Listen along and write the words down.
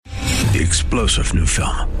the explosive new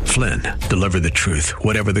film, Flynn, Deliver the Truth,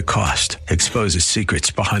 Whatever the Cost, exposes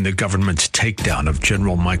secrets behind the government's takedown of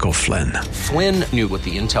General Michael Flynn. Flynn knew what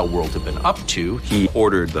the intel world had been up to. He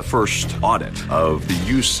ordered the first audit of the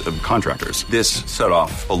use of contractors. This set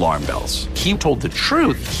off alarm bells. He told the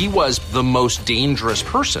truth. He was the most dangerous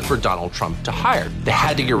person for Donald Trump to hire. They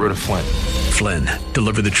had to get rid of Flynn. Flynn,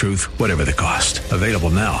 Deliver the Truth, Whatever the Cost. Available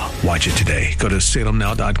now. Watch it today. Go to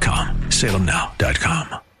salemnow.com.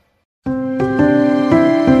 salemnow.com.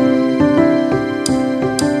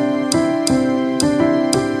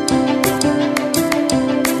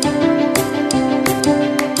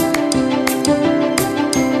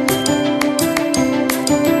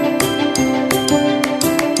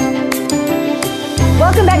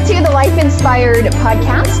 Welcome back to the Life Inspired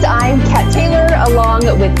podcast. I'm Kat Taylor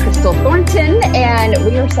along with Crystal Thornton, and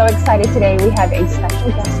we are so excited today. We have a special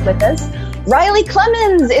guest with us. Riley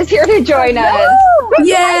Clemens is here to join us.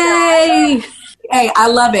 Yay! Hey, I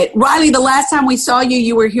love it. Riley, the last time we saw you,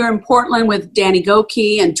 you were here in Portland with Danny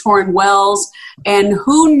Gokey and Torrin Wells, and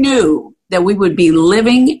who knew that we would be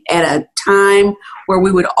living at a time where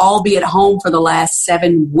we would all be at home for the last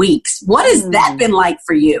 7 weeks. What has that been like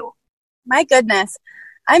for you? My goodness.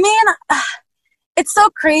 I mean, it's so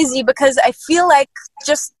crazy because I feel like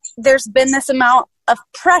just there's been this amount of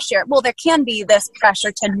pressure. Well, there can be this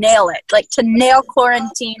pressure to nail it, like to nail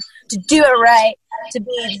quarantine, to do it right, to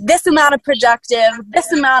be this amount of productive, this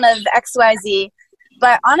amount of XYZ.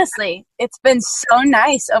 But honestly, it's been so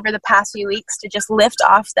nice over the past few weeks to just lift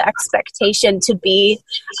off the expectation to be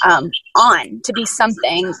to be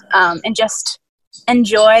something, and just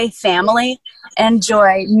enjoy family,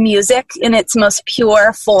 enjoy music in its most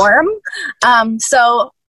pure form.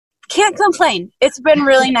 So can't complain. It's been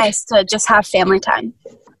really nice to just have family time.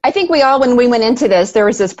 I think we all, when we went into this, there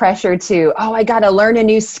was this pressure to, I got to learn a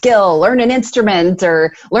new skill, learn an instrument,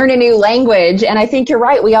 or learn a new language. And I think you're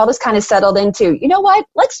right. We all just kind of settled into, you know what?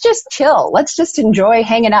 Let's just chill. Let's just enjoy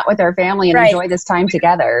hanging out with our family and enjoy this time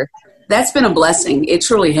together. That's been a blessing. It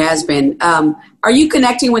truly has been. Are you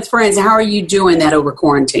connecting with friends? How are you doing that over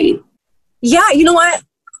quarantine? Yeah, you know what?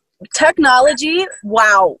 Technology,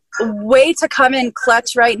 wow, way to come in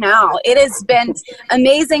clutch right now. It has been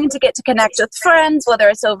amazing to get to connect with friends, whether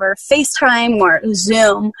it's over FaceTime or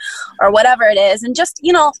Zoom or whatever it is. And just,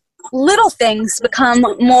 little things become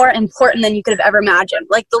more important than you could have ever imagined.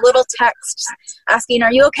 Like the little texts asking,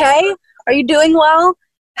 are you okay? Are you doing well?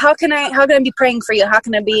 How can I be praying for you? How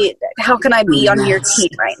can I be on your team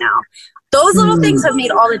right now? Those little things have made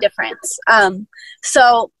all the difference.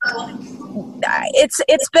 So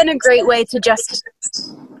it's been a great way to just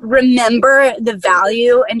remember the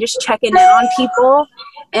value and just checking in on people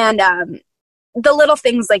and the little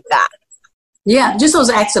things like that. Yeah, just those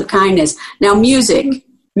acts of kindness. Now, music,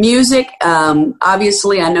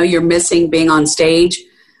 obviously, I know you're missing being on stage.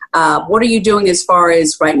 What are you doing as far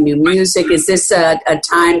as writing new music? Is this a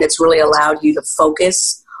time that's really allowed you to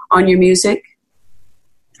focus on your music?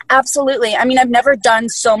 Absolutely. I mean, I've never done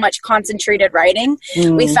so much concentrated writing.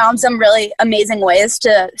 We found some really amazing ways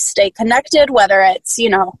to stay connected, whether it's,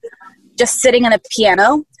 just sitting in a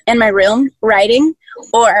piano in my room writing,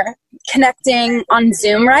 or connecting on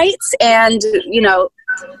Zoom writes and,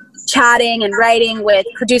 chatting and writing with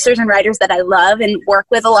producers and writers that I love and work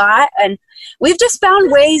with a lot. And we've just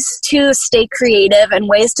found ways to stay creative and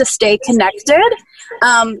ways to stay connected.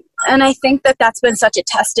 And I think that that's been such a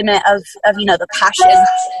testament of the passion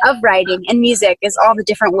of writing and music is all the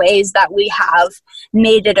different ways that we have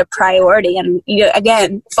made it a priority. And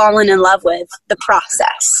again, fallen in love with the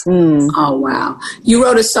process. Oh, wow. You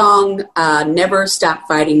wrote a song, Never Stop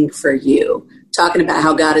Fighting for You, talking about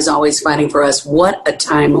how God is always fighting for us. What a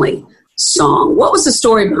timely song. What was the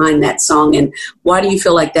story behind that song, and why do you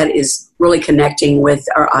feel like that is really connecting with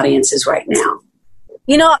our audiences right now?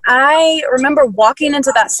 I remember walking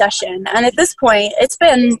into that session, and at this point, it's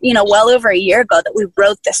been, well over a year ago that we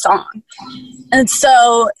wrote this song. And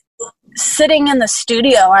so sitting in the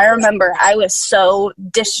studio, I remember I was so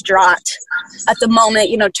distraught at the moment,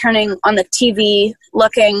 turning on the TV,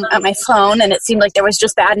 looking at my phone, and it seemed like there was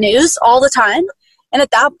just bad news all the time. And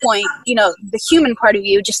at that point, the human part of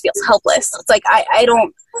you just feels helpless. It's like,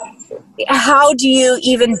 how do you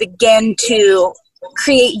even begin to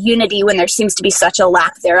create unity when there seems to be such a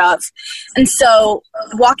lack thereof? And so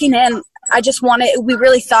walking in, we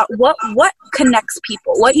really thought, what connects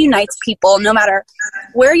people? What unites people, no matter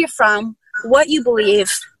where you're from, what you believe,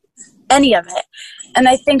 any of it. And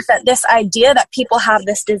I think that this idea that people have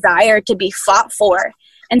this desire to be fought for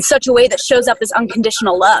in such a way that shows up as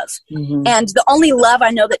unconditional love. And the only love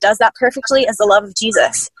I know that does that perfectly is the love of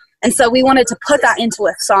Jesus. And so we wanted to put that into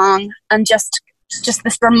a song and just just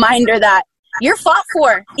this reminder that you're fought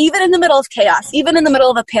for, even in the middle of chaos, even in the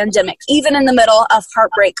middle of a pandemic, even in the middle of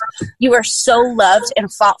heartbreak. You are so loved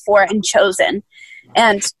and fought for and chosen.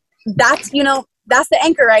 And that's, you know, that's the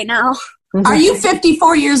anchor right now. Are you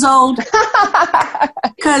 54 years old?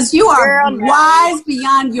 Because you are wise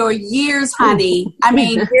beyond your years, honey. I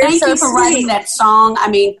mean, thank you for writing that song. I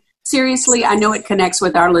mean, seriously, I know it connects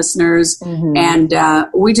with our listeners, and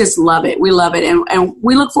we just love it. We love it, and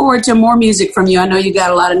we look forward to more music from you. I know you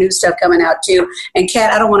got a lot of new stuff coming out, too. And,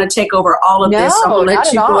 Kat, I don't want to take over all of this. I'm going to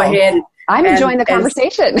let you go ahead. I'm enjoying the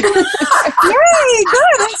conversation. Yay,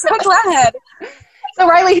 good. I'm so glad. So,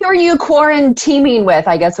 Riley, who are you quarantining with,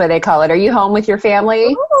 I guess what they call it? Are you home with your family?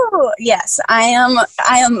 Ooh, yes, I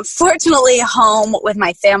am fortunately home with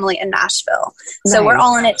my family in Nashville. So nice. We're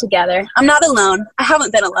all in it together. I'm not alone. I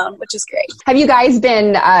haven't been alone, which is great. Have you guys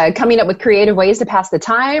been coming up with creative ways to pass the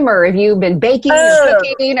time, or have you been baking or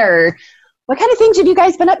cooking, or what kind of things have you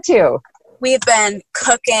guys been up to? We've been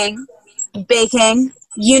cooking, baking,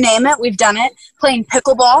 you name it, we've done it. Playing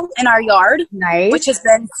pickleball in our yard, nice, which has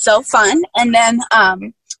been so fun. And then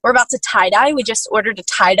we're about to tie-dye. We just ordered a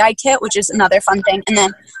tie-dye kit, which is another fun thing. And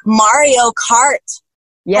then Mario Kart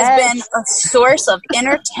has been a source of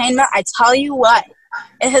entertainment. I tell you what.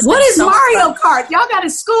 It has what been is so Mario Kart? Y'all got to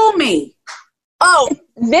school me. Oh.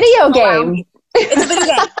 Video game. It's a video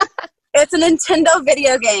game. It's a Nintendo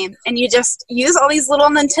video game, and you just use all these little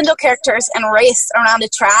Nintendo characters and race around a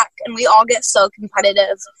track, and we all get so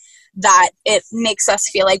competitive that it makes us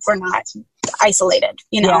feel like we're not isolated,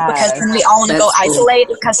 you know, because we all want to go isolate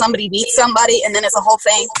because somebody beats somebody, and then it's a whole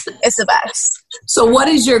thing. It's the best. So what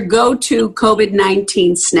is your go-to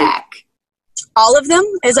COVID-19 snack? All of them?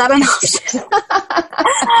 Is that an option?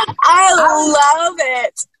 I love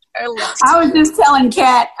it. I was just telling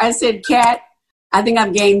Kat, I said, Kat, I think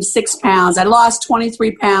I've gained 6 pounds. I lost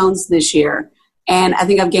 23 pounds this year, and I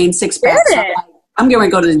think I've gained 6 pounds. So I'm going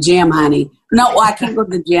to go to the gym, honey. No, I can't go to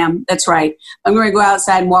the gym. That's right. I'm going to go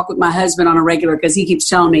outside and walk with my husband on a regular because he keeps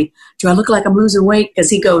telling me, do I look like I'm losing weight? Because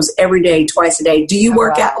he goes every day, twice a day. Do you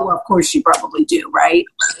work out? Well, of course you probably do, right?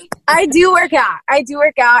 I do work out.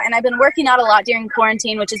 And I've been working out a lot during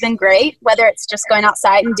quarantine, which has been great, whether it's just going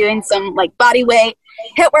outside and doing some like body weight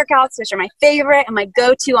HIIT workouts, which are my favorite and my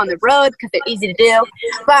go-to on the road because they're easy to do.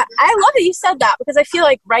 But I love that you said that because I feel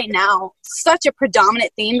like right now, such a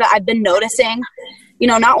predominant theme that I've been noticing, you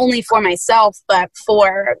know, not only for myself, but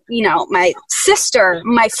for, you know, my sister,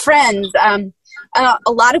 my friends. A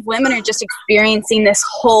lot of women are just experiencing this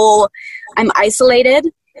whole, I'm isolated.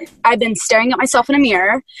 I've been staring at myself in a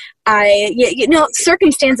mirror. You know,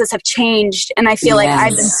 circumstances have changed, and I feel like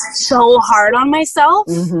I've been so hard on myself.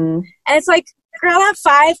 And it's like, girl, that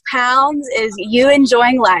 5 pounds is you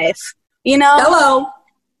enjoying life, you know? Hello.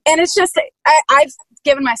 And it's just, I've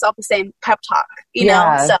given myself the same pep talk, you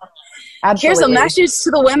know? So here's a message to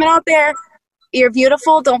the women out there. You're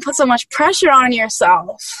beautiful. Don't put so much pressure on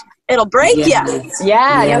yourself. It'll break you.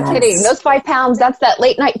 Yeah, no kidding. Those 5 pounds, that's that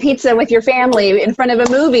late night pizza with your family in front of a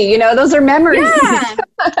movie. You know, those are memories. Yeah.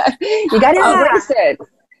 You got to embrace it.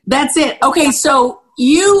 That's it. Okay, so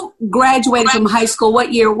you graduated from high school.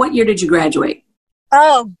 What year did you graduate?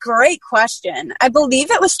 Oh, great question. I believe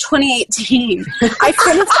it was 2018. I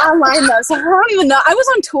finished online though, so I don't even know. I was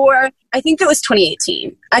on tour. I think it was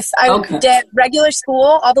 2018. I did regular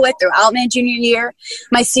school all the way throughout my junior year.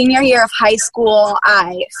 My senior year of high school,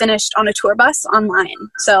 I finished on a tour bus online.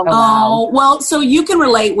 So, well, so you can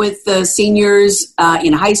relate with the seniors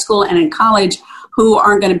in high school and in college who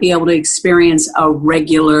aren't going to be able to experience a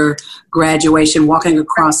regular graduation, walking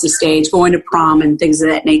across the stage, going to prom and things of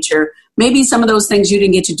that nature. Maybe some of those things you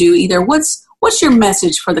didn't get to do either. What's your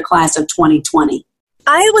message for the class of 2020?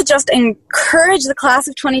 I would just encourage the class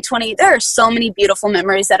of 2020. There are so many beautiful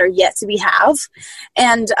memories that are yet to be had.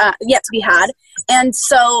 And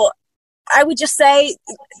so I would just say,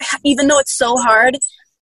 even though it's so hard,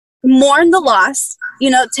 mourn the loss. You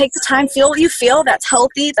know, take the time, feel what you feel. That's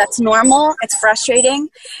healthy. That's normal. It's frustrating.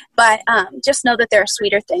 But just know that there are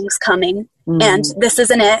sweeter things coming. And this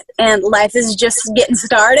isn't it. And life is just getting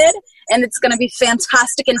started. And it's going to be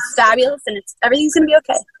fantastic and fabulous. And everything's going to be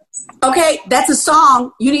okay. Okay, that's a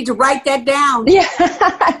song. You need to write that down. Yeah.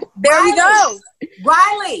 There we go.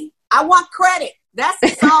 Riley, I want credit. That's the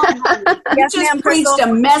song. You just preached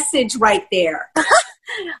a message right there.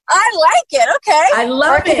 I like it. Okay. I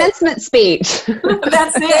love it. Commencement speech.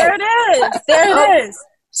 That's it. There it is. There it is.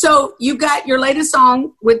 So you got your latest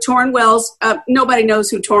song with Torrin Wells. Nobody knows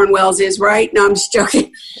who Torrin Wells is, right? No, I'm just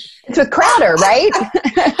joking. It's with Crowder, right?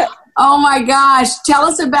 Oh, my gosh. Tell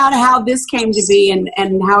us about how this came to be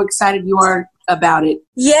and how excited you are about it.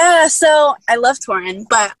 Yeah, so I love Torin,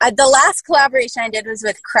 but the last collaboration I did was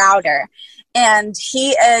with Crowder, and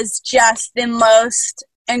he is just the most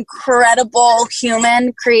incredible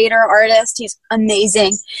human creator artist. He's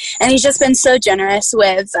amazing, and he's just been so generous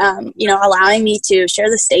with allowing me to share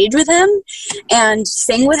the stage with him and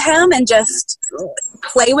sing with him and just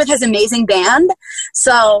play with his amazing band.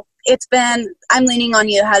 So it's been I'm Leaning on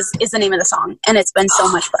You is the name of the song, and it's been so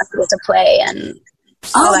much fun to get to play. And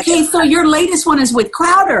okay, so your latest one is with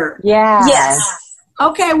Crowder. Yeah. Yes.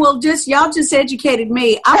 Okay, well, y'all just educated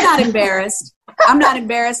me. I'm not embarrassed.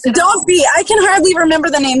 Don't be. I can hardly remember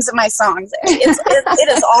the names of my songs. It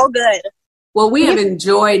is all good. Well, we have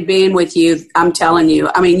enjoyed being with you. I'm telling you.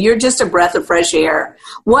 I mean, you're just a breath of fresh air.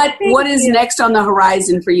 What is next on the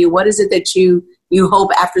horizon for you? What is it that you hope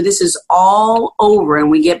after this is all over and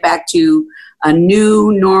we get back to a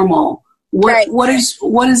new normal? What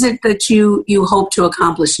is it that you hope to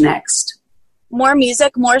accomplish next? More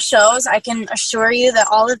music, more shows. I can assure you that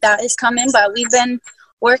all of that is coming, but we've been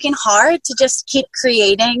working hard to just keep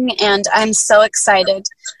creating, and I'm so excited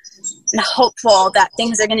and hopeful that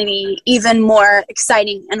things are going to be even more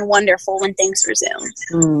exciting and wonderful when things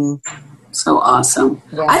resume. So awesome.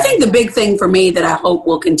 Yeah. I think the big thing for me that I hope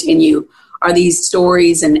will continue are these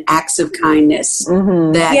stories and acts of kindness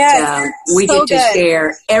that we get to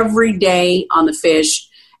share every day on The Fish,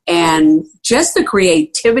 and just the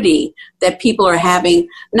creativity that people are having,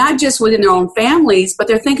 not just within their own families, but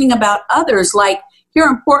they're thinking about others. Like here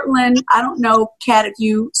in Portland, I don't know, Kat, if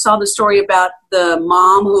you saw the story about the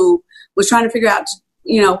mom who was trying to figure out,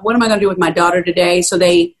 what am I going to do with my daughter today? So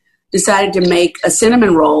they decided to make a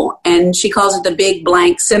cinnamon roll, and she calls it the Big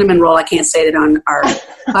Blank Cinnamon Roll. I can't say it on our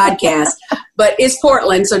podcast, but it's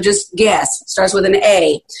Portland, so just guess. It starts with an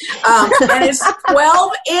A. And it's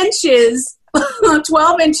 12 inches,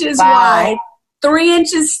 12 inches wide, 3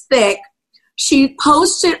 inches thick. She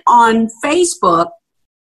posted on Facebook,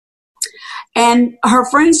 and her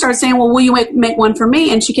friends started saying, well, will you make one for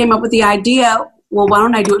me? And she came up with the idea, well, why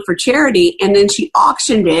don't I do it for charity? And then she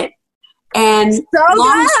auctioned it. And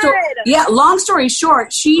long story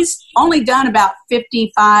short, she's only done about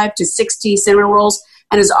 55 to 60 cinnamon rolls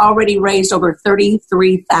and has already raised over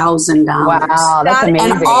 $33,000. Wow, that's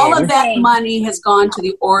amazing. And all of that money has gone to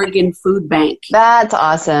the Oregon Food Bank. That's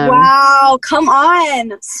awesome. Wow, come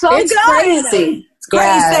on. It's crazy. It's crazy.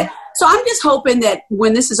 Yeah. So I'm just hoping that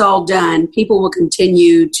when this is all done, people will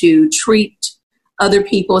continue to treat other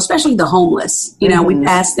people, especially the homeless. We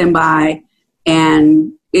pass them by,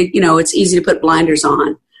 and it's easy to put blinders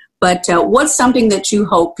on. But what's something that you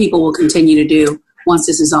hope people will continue to do once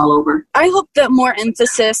this is all over? I hope that more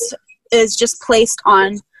emphasis is just placed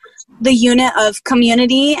on the unit of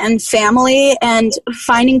community and family and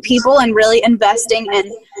finding people and really investing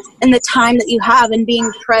in the time that you have and being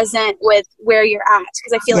present with where you're at.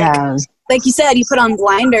 Because I feel like you said, you put on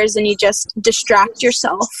blinders and you just distract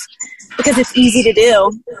yourself because it's easy to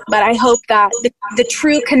do. But I hope that the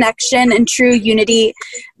true connection and true unity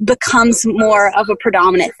becomes more of a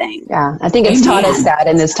predominant thing. Yeah, I think it's taught us that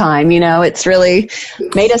in this time. It's really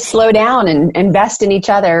made us slow down and invest in each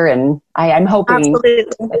other. And I'm hoping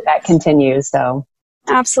that continues. So,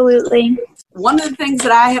 absolutely. One of the things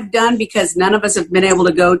that I have done, because none of us have been able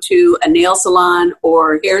to go to a nail salon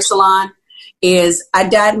or hair salon, is I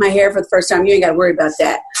dyed my hair for the first time. You ain't got to worry about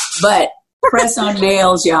that. But press on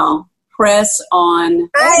nails, y'all. Press on.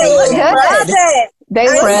 They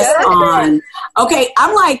press on. Okay,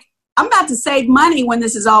 I'm about to save money when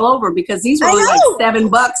this is all over, because these were only like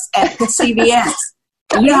 $7 at CVS.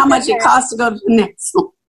 You know how much it costs to go to the next one.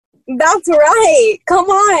 That's right. Come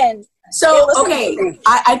on. So, okay,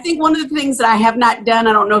 I think one of the things that I have not done,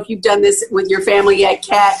 I don't know if you've done this with your family yet,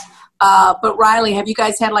 Kat, but Riley, have you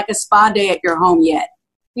guys had like a spa day at your home yet?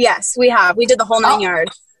 Yes, we have. We did the whole 9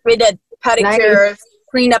 yards. We did pedicures,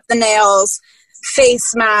 cleaned up the nails,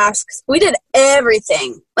 face masks. We did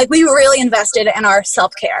everything. Like, we really invested in our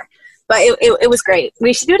self-care. But it was great.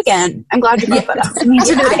 We should do it again. I'm glad you brought that up. We need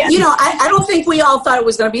to do it again. I don't think we all thought it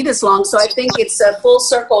was going to be this long, so I think it's full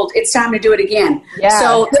circle. It's time to do it again. Yeah.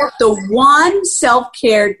 So the one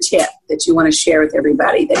self-care tip that you want to share with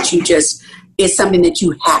everybody that you just is something that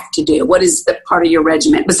you have to do. What is the part of your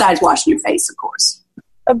regimen, besides washing your face, of course?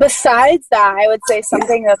 Besides that, I would say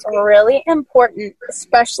something that's really important,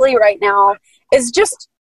 especially right now, is just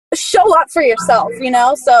show up for yourself,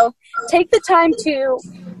 So take the time to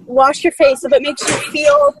wash your face if it makes you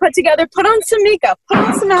feel put together. Put on some makeup. Put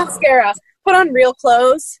on some mascara. Put on real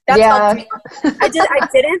clothes. That helped me. I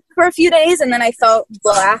didn't for a few days, and then I felt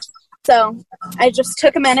blah. So I just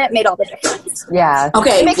took a minute, made all the difference. Yeah.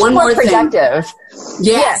 Okay, it makes one you more more productive.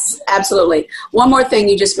 Yes, absolutely. One more thing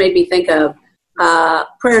you just made me think of.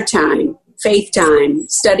 prayer time, faith time,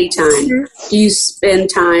 study time? Mm-hmm. Do you spend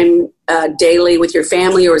time daily with your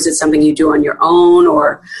family, or is it something you do on your own?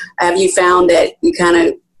 Or have you found that you kind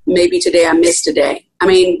of, maybe today I missed a day? I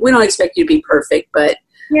mean, we don't expect you to be perfect, but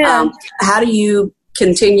how do you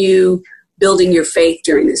continue building your faith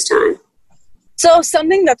during this time? So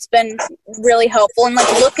something that's been really helpful, and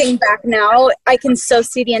like looking back now, I can so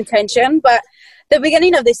see the intention, but the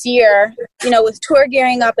beginning of this year, with tour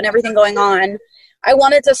gearing up and everything going on, I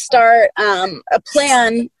wanted to start a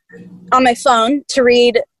plan on my phone to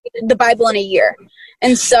read the Bible in a year.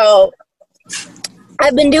 And so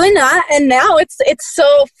I've been doing that, and now it's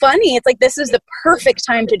so funny. It's like, this is the perfect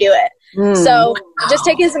time to do it. So just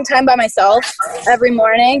taking some time by myself every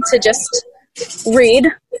morning to just read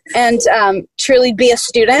and truly be a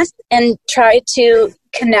student and try to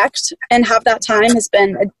connect and have that time has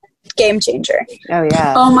been a game changer. Oh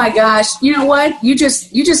yeah. Oh my gosh. You know what? You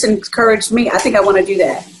just encouraged me. I think I want to do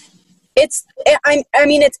that. It's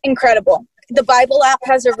incredible. The Bible app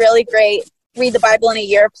has a really great read the Bible in a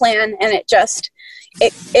year plan, and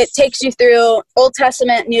it takes you through Old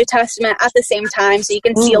Testament, New Testament at the same time, so you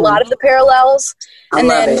can see a lot of the parallels, and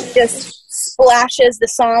then just splashes the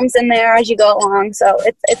Psalms in there as you go along. So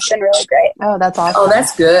it's been really great. Oh, that's awesome. Oh,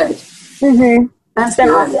 that's good. Mm-hmm. That's been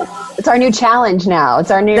awesome. It's our new challenge now.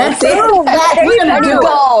 It's our new. That's it. We're gonna do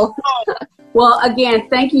goal. Well, again,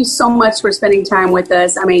 thank you so much for spending time with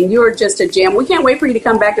us. I mean, you're just a gem. We can't wait for you to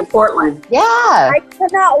come back to Portland. Yeah. I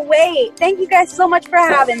cannot wait. Thank you guys so much for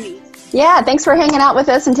having me. Yeah, thanks for hanging out with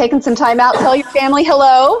us and taking some time out. Tell your family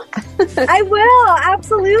hello. I will,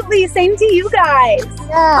 absolutely. Same to you guys.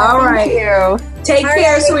 Yeah, all right. Thank you. Take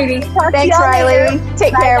care, sweetie. Thanks, Riley.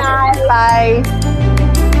 Take care. Bye. Bye.